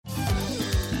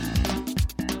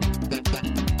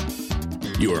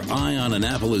Your Eye on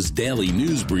Annapolis daily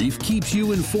news brief keeps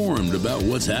you informed about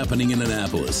what's happening in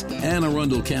Annapolis, Anne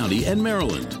Arundel County, and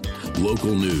Maryland.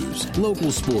 Local news,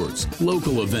 local sports,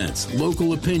 local events,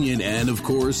 local opinion, and, of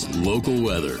course, local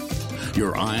weather.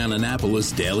 Your Eye on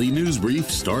Annapolis daily news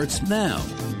brief starts now.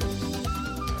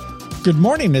 Good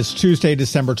morning. It's Tuesday,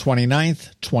 December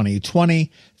 29th,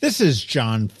 2020. This is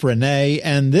John Frenaye,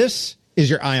 and this is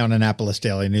your Eye on Annapolis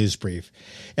daily news brief.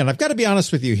 And I've got to be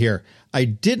honest with you here. I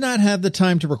did not have the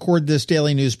time to record this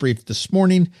daily news brief this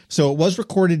morning, so it was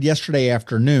recorded yesterday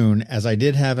afternoon, as I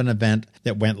did have an event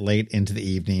that went late into the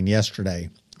evening yesterday.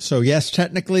 So yes,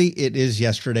 technically it is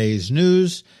yesterday's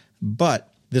news,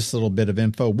 but this little bit of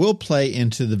info will play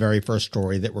into the very first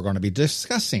story that we're going to be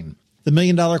discussing. The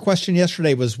million-dollar question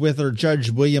yesterday was whether Judge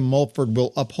William Mulford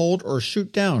will uphold or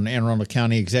shoot down Anne Arundel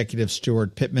County Executive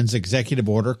Stuart Pittman's executive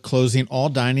order closing all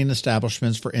dining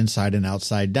establishments for inside and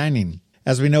outside dining.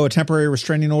 As we know, a temporary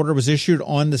restraining order was issued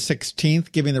on the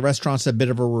 16th, giving the restaurants a bit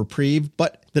of a reprieve,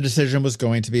 but the decision was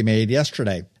going to be made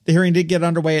yesterday. The hearing did get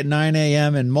underway at 9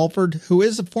 a.m., and Mulford, who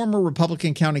is a former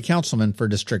Republican county councilman for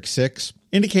District 6,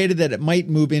 indicated that it might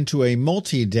move into a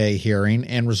multi-day hearing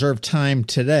and reserve time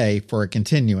today for a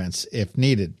continuance if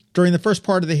needed. During the first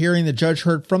part of the hearing, the judge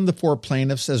heard from the four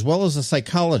plaintiffs as well as a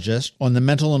psychologist on the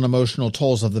mental and emotional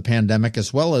tolls of the pandemic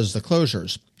as well as the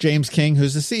closures. James King,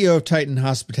 who's the CEO of Titan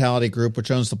Hospitality Group,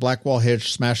 which owns the Blackwall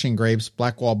Hitch, Smashing Grapes,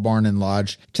 Blackwall Barn and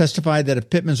Lodge, testified that if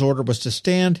Pittman's order was to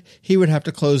stand, he would have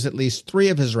to close at least 3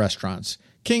 of his restaurants.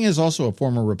 King is also a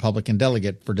former Republican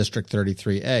delegate for District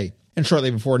 33A. And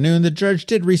shortly before noon, the judge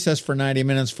did recess for 90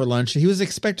 minutes for lunch. He was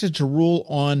expected to rule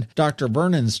on Dr.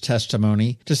 Vernon's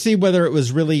testimony to see whether it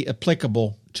was really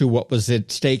applicable to what was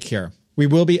at stake here. We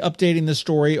will be updating the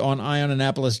story on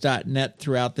eyeonannapolis.net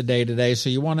throughout the day today, so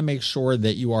you want to make sure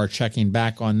that you are checking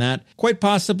back on that. Quite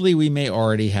possibly, we may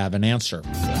already have an answer.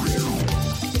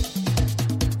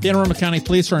 The Anne Arundel County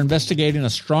Police are investigating a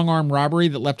strong-arm robbery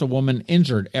that left a woman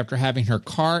injured after having her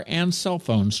car and cell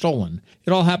phone stolen.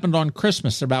 It all happened on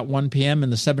Christmas about 1 p.m.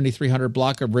 in the 7300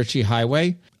 block of Ritchie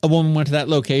Highway. A woman went to that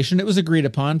location. It was agreed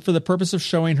upon for the purpose of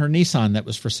showing her Nissan that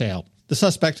was for sale. The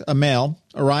suspect, a male,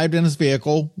 arrived in his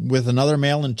vehicle with another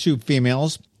male and 2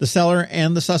 females. The seller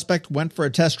and the suspect went for a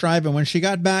test drive, and when she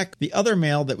got back, the other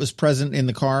male that was present in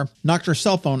the car knocked her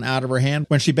cell phone out of her hand.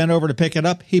 When she bent over to pick it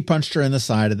up, he punched her in the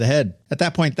side of the head. At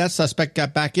that point, that suspect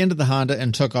got back into the Honda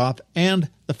and took off, and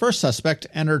the first suspect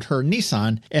entered her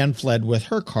Nissan and fled with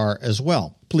her car as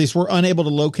well. Police were unable to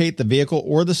locate the vehicle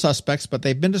or the suspects, but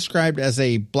they've been described as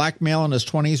a black male in his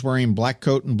 20s wearing black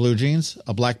coat and blue jeans,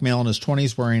 a black male in his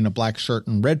 20s wearing a black shirt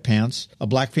and red pants, a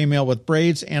black female with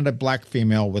braids, and a black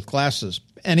female with glasses.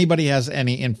 If anybody has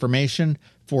any information,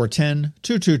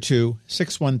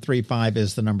 410-222-6135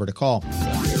 is the number to call.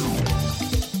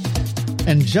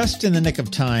 And just in the nick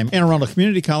of time, Anne Arundel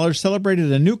Community College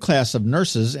celebrated a new class of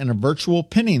nurses in a virtual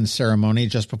pinning ceremony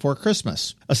just before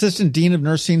Christmas. Assistant Dean of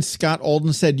Nursing Scott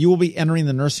Olden said, "You will be entering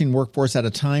the nursing workforce at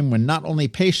a time when not only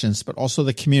patients, but also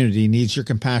the community needs your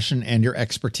compassion and your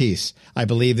expertise. I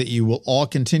believe that you will all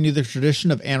continue the tradition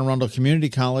of Anne Arundel Community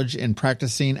College in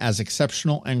practicing as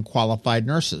exceptional and qualified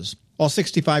nurses." All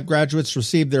 65 graduates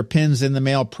received their pins in the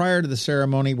mail prior to the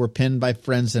ceremony, were pinned by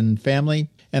friends and family,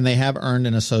 and they have earned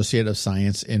an Associate of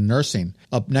Science in Nursing.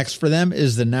 Up next for them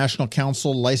is the National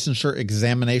Council Licensure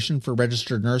Examination for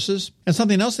Registered Nurses. And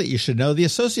something else that you should know, the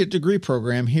Associate Degree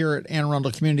Program here at Anne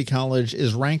Arundel Community College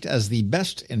is ranked as the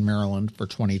best in Maryland for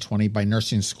 2020 by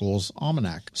Nursing School's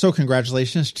Almanac. So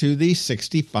congratulations to the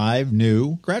 65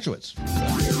 new graduates.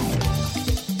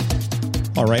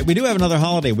 All right, we do have another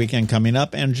holiday weekend coming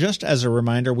up, and just as a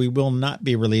reminder, we will not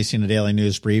be releasing a daily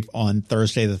news brief on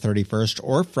Thursday the 31st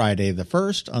or Friday the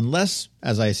 1st, unless,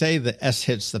 as I say, the S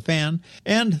hits the fan,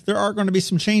 and there are going to be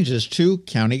some changes to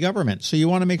county government, so you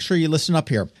want to make sure you listen up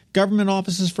here. Government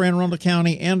offices for Anne Arundel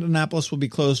County and Annapolis will be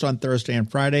closed on Thursday and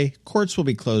Friday. Courts will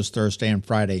be closed Thursday and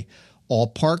Friday. All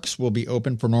parks will be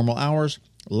open for normal hours.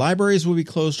 Libraries will be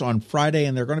closed on Friday,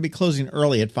 and they're going to be closing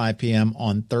early at 5 p.m.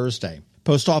 on Thursday.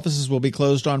 Post offices will be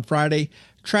closed on Friday.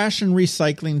 Trash and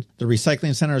recycling, the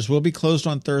recycling centers will be closed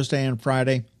on Thursday and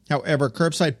Friday. However,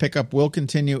 curbside pickup will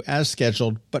continue as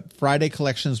scheduled, but Friday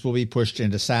collections will be pushed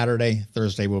into Saturday.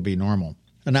 Thursday will be normal.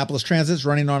 Annapolis Transit is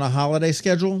running on a holiday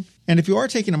schedule, and if you are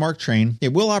taking a MARC train,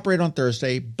 it will operate on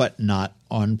Thursday, but not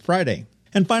on Friday.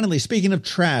 And finally, speaking of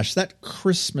trash, that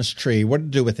Christmas tree, what to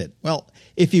do with it? Well,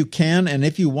 if you can and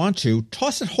if you want to,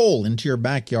 toss it whole into your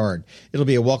backyard. It'll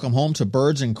be a welcome home to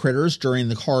birds and critters during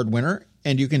the hard winter,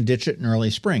 and you can ditch it in early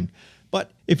spring. But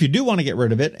if you do want to get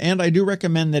rid of it, and I do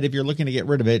recommend that if you're looking to get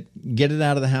rid of it, get it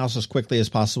out of the house as quickly as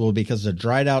possible because a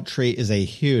dried out tree is a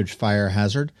huge fire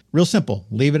hazard. Real simple,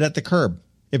 leave it at the curb.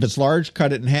 If it's large,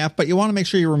 cut it in half, but you want to make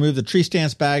sure you remove the tree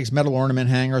stance bags, metal ornament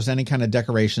hangers, any kind of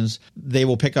decorations. They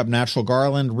will pick up natural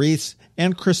garland, wreaths,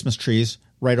 and Christmas trees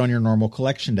right on your normal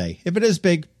collection day. If it is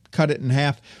big, cut it in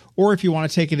half. Or if you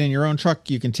want to take it in your own truck,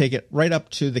 you can take it right up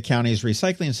to the county's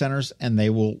recycling centers and they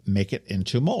will make it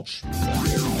into mulch.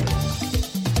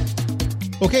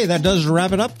 Okay, that does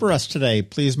wrap it up for us today.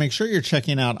 Please make sure you're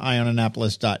checking out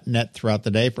eyeonannapolis.net throughout the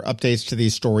day for updates to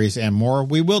these stories and more.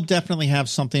 We will definitely have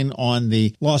something on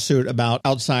the lawsuit about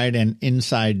outside and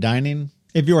inside dining.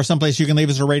 If you are someplace you can leave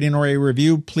us a rating or a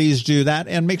review, please do that.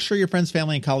 And make sure your friends,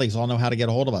 family, and colleagues all know how to get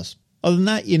a hold of us. Other than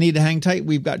that, you need to hang tight.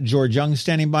 We've got George Young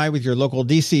standing by with your local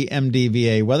DC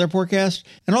MDVA weather forecast.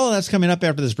 And all of that's coming up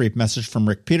after this brief message from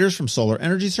Rick Peters from Solar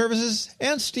Energy Services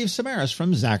and Steve Samaras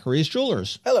from Zachary's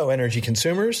Jewelers. Hello, energy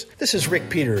consumers. This is Rick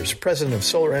Peters, president of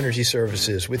Solar Energy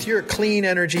Services, with your Clean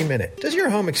Energy Minute. Does your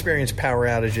home experience power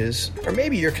outages? Or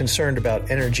maybe you're concerned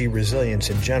about energy resilience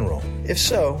in general? If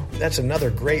so, that's another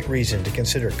great reason to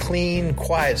consider clean,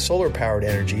 quiet solar-powered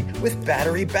energy with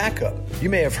battery backup.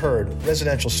 You may have heard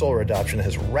residential solar adoption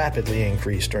has rapidly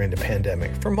increased during the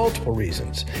pandemic for multiple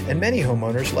reasons, and many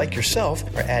homeowners like yourself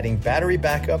are adding battery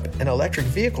backup and electric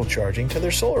vehicle charging to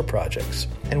their solar projects.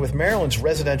 And with Maryland's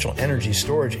residential energy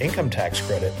storage income tax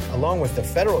credit, along with the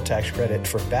federal tax credit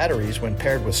for batteries when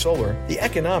paired with solar, the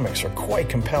economics are quite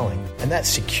compelling, and that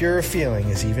secure feeling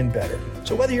is even better.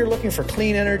 So whether you're looking for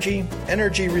clean energy,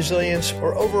 energy resilience,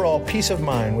 or overall peace of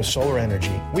mind with solar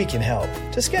energy, we can help.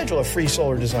 To schedule a free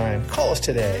solar design, call us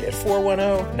today at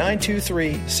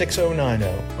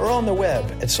 410-923-6090 or on the web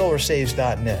at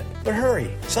solarsaves.net. But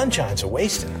hurry, sunshine's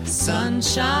a-wasting.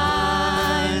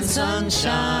 Sunshine,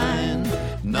 sunshine,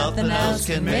 nothing else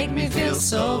can make me feel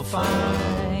so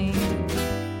fine.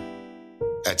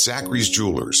 At Zachary's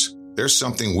Jewelers, there's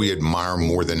something we admire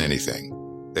more than anything.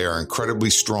 They are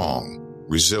incredibly strong,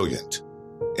 resilient,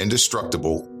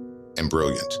 indestructible, and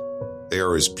brilliant. They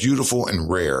are as beautiful and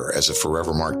rare as a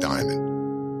forever marked diamond.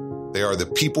 They are the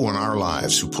people in our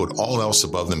lives who put all else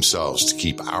above themselves to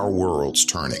keep our worlds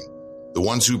turning. The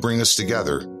ones who bring us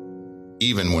together,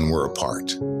 even when we're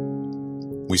apart.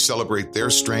 We celebrate their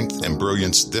strength and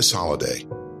brilliance this holiday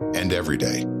and every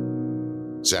day.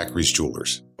 Zachary's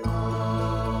Jewelers.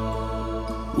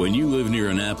 When you live near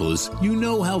Annapolis, you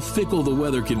know how fickle the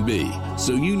weather can be,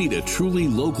 so you need a truly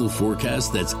local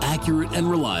forecast that's accurate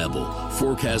and reliable.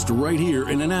 Forecast right here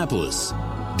in Annapolis.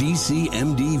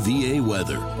 DCMDVA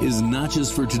weather is not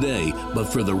just for today, but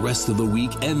for the rest of the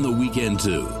week and the weekend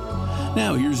too.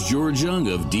 Now here's George Young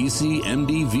of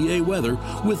DCMDVA weather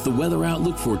with the weather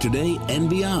outlook for today and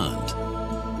beyond.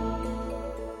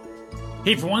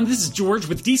 Hey everyone, this is George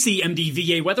with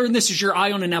DCMDVA weather, and this is your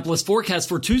Eye on Annapolis forecast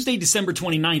for Tuesday, December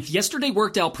 29th. Yesterday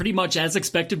worked out pretty much as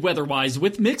expected weather-wise,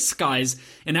 with mixed skies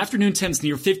and afternoon temps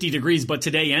near 50 degrees, but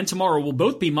today and tomorrow will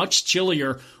both be much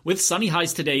chillier, with sunny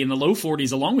highs today in the low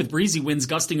 40s, along with breezy winds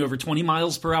gusting over 20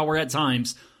 miles per hour at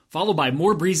times, followed by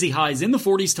more breezy highs in the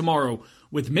 40s tomorrow,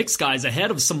 with mixed skies ahead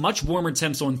of some much warmer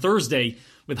temps on Thursday,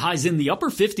 with highs in the upper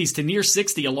 50s to near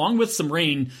 60, along with some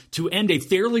rain to end a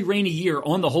fairly rainy year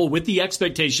on the whole, with the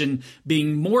expectation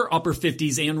being more upper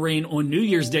 50s and rain on New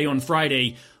Year's Day on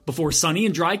Friday, before sunny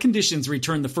and dry conditions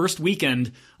return the first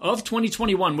weekend of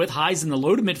 2021, with highs in the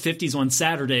low to mid 50s on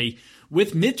Saturday,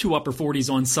 with mid to upper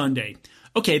 40s on Sunday.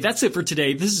 Okay, that's it for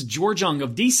today. This is George Young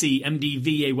of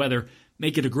DCMDVA weather.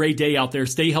 Make it a great day out there.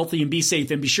 Stay healthy and be safe,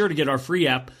 and be sure to get our free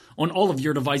app on all of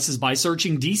your devices by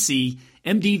searching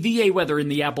DCMDVA weather in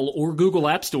the Apple or Google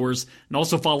app stores, and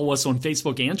also follow us on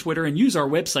Facebook and Twitter, and use our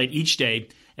website each day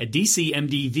at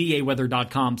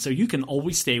DCMDVAweather.com so you can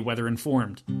always stay weather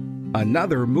informed.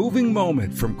 Another moving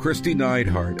moment from Christy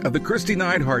Neidhart of the Christy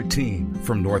Neidhart team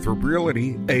from Northrop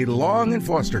Realty, a Long and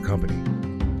Foster company.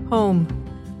 Home,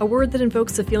 a word that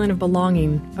invokes a feeling of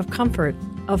belonging, of comfort,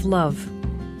 of love.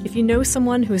 If you know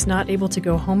someone who is not able to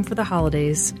go home for the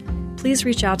holidays, please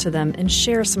reach out to them and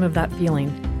share some of that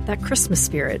feeling, that Christmas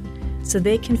spirit, so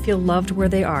they can feel loved where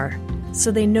they are, so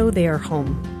they know they are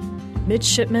home.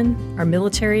 Midshipmen, our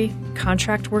military,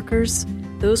 contract workers,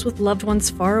 those with loved ones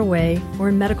far away or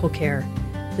in medical care.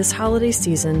 This holiday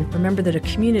season, remember that a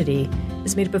community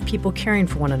is made up of people caring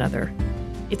for one another.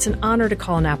 It's an honor to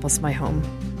call Annapolis my home.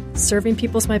 Serving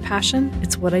people's my passion.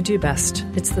 It's what I do best.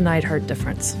 It's the Neidhart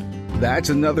difference. That's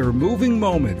another moving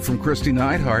moment from Christy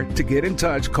Neidhart. To get in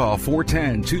touch, call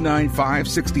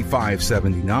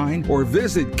 410-295-6579 or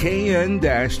visit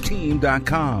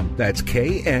kn-team.com. That's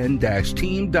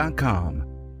kn-team.com.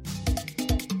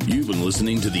 You've been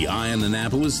listening to the Eye on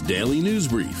Annapolis Daily News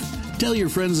Brief. Tell your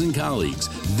friends and colleagues,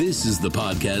 this is the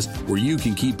podcast where you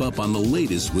can keep up on the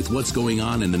latest with what's going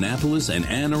on in Annapolis and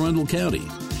Anne Arundel County.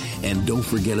 And don't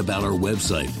forget about our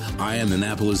website,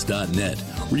 eyeonannapolis.net,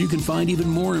 where you can find even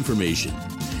more information.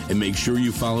 And make sure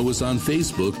you follow us on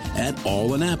Facebook at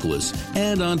All Annapolis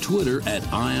and on Twitter at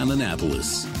Eye on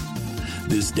Annapolis.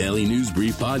 This Daily News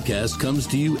Brief podcast comes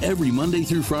to you every Monday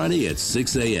through Friday at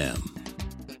 6 a.m.